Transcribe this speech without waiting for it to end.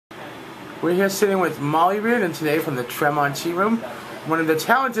We're here sitting with Molly Reardon today from the Tremont Tearoom, one of the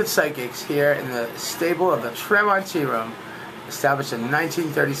talented psychics here in the stable of the Tremont Tearoom, established in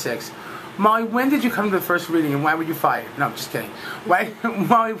 1936. Molly, when did you come to the first reading and why were you fired? No, I'm just kidding. Why,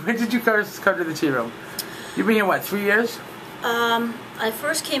 Molly, when did you first come to the Tearoom? You've been here, what, 3 years? I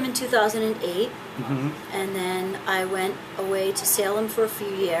first came in 2008, and then I went away to Salem for a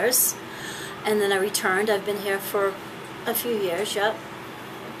few years, and then I returned. I've been here for a few years, yep.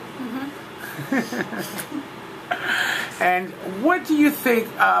 And what do you think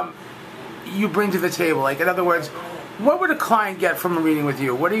you bring to the table? Like, in other words, what would a client get from a reading with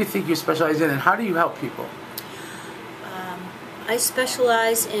you? What do you think you specialize in, and how do you help people? I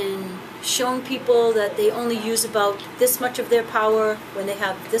specialize in showing people that they only use about this much of their power when they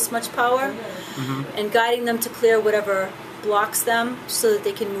have this much power, and guiding them to clear whatever blocks them so that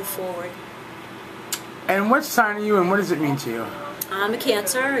they can move forward. And what sign are you, and what does it mean to you? I'm a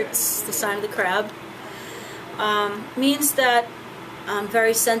Cancer. It's the sign of the crab. Means that I'm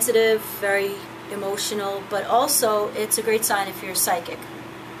very sensitive, very emotional, but also it's a great sign if you're psychic.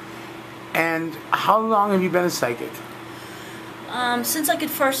 And how long have you been a psychic? Since I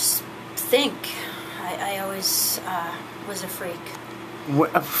could first think, I always was a freak.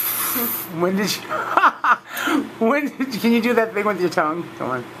 When did you... Can you do that thing with your tongue? Come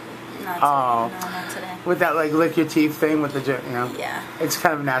on. Not today. No, not today. With that, like, lick your teeth thing with the, you know? Yeah. It's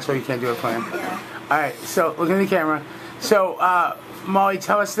kind of natural. You can't do it for him. Yeah. All right. So, look at the camera. So, Molly,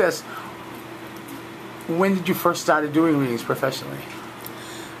 tell us this. When did you first start doing readings professionally?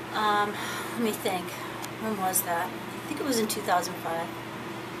 Let me think. When was that? I think it was in 2005.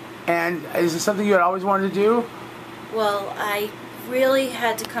 And is it something you had always wanted to do? Well, I really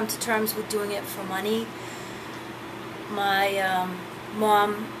had to come to terms with doing it for money. My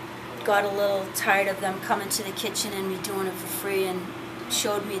mom got a little tired of them coming to the kitchen and me doing it for free, and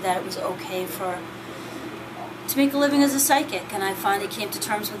showed me that it was okay to make a living as a psychic, and I finally came to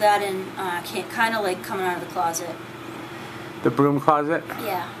terms with that, and kind of like coming out of the closet. The broom closet?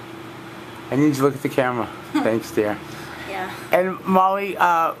 Yeah. I need you to look at the camera. Thanks, dear. Yeah. And Molly,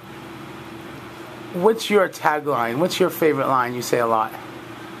 what's your tagline? What's your favorite line you say a lot?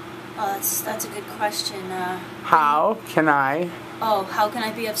 Oh, that's a good question. How can I? Oh, how can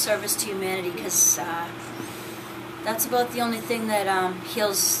I be of service to humanity? Because that's about the only thing that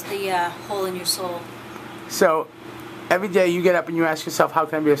heals the hole in your soul. So, every day you get up and you ask yourself, how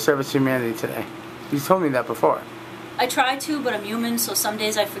can I be of service to humanity today? You told me that before. I try to, but I'm human, so some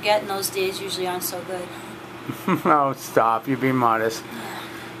days I forget, and those days usually aren't so good. Oh, stop. You're being modest.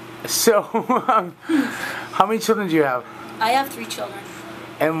 Yeah. So, how many children do you have? I have 3 children.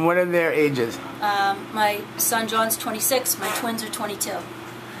 And what are their ages? My son John's 26, my twins are 22.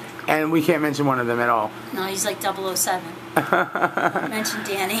 And we can't mention one of them at all. No, he's like 007. Mention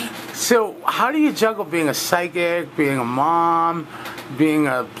Danny. So, how do you juggle being a psychic, being a mom, being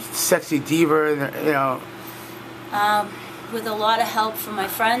a sexy diva, you know? With a lot of help from my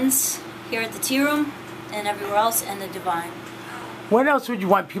friends here at the Tearoom and everywhere else, and the divine. What else would you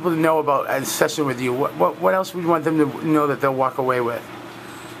want people to know about a session with you? What else would you want them to know that they'll walk away with?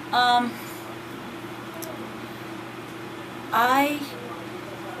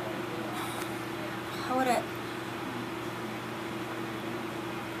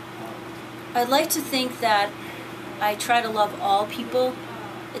 I'd like to think that I try to love all people.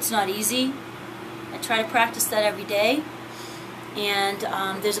 It's not easy. I try to practice that every day. And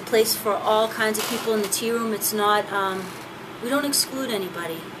there's a place for all kinds of people in the Tearoom. It's not, we don't exclude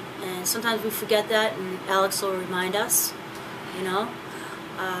anybody. And sometimes we forget that, and Alex will remind us, you know.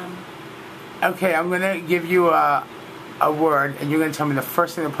 Okay, I'm going to give you a word, and you're going to tell me the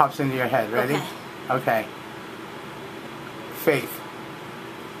first thing that pops into your head. Ready? Okay. Okay. Faith.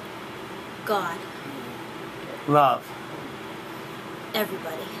 God. Love.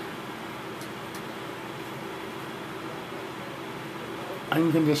 Everybody.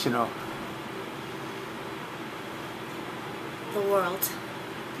 Unconditional. The world.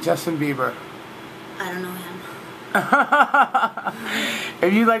 Justin Bieber. I don't know him.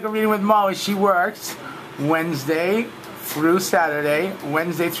 If you'd like a reading with Molly, she works Wednesday through Saturday,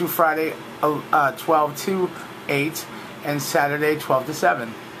 Wednesday through Friday, 12 to 8, and Saturday, 12 to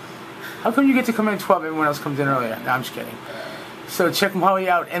 7. How come you get to come in at 12, everyone else comes in earlier? No, I'm just kidding. So check Molly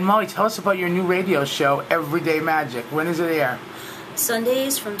out. And Molly, tell us about your new radio show, Everyday Magic. When does it air?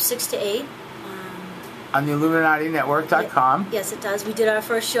 Sundays from 6 to 8. On the IlluminatiNetwork.com. Yes, it does. We did our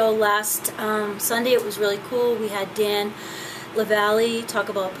first show last Sunday. It was really cool. We had Dan LaValle talk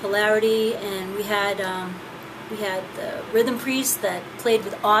about polarity, and we had the rhythm priest that played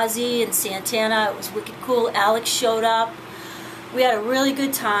with Ozzy and Santana. It was wicked cool. Alex showed up. We had a really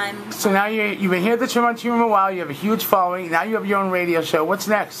good time. So now you've been here at the Tremont Tea Room a while. You have a huge following. Now you have your own radio show. What's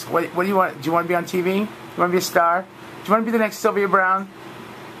next? What do you want? Do you want to be on TV? Do you want to be a star? Do you want to be the next Sylvia Brown?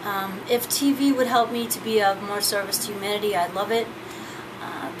 If TV would help me to be of more service to humanity, I'd love it.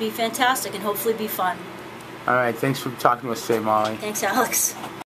 Be fantastic and hopefully be fun. All right. Thanks for talking to us today, Molly. Thanks, Alex.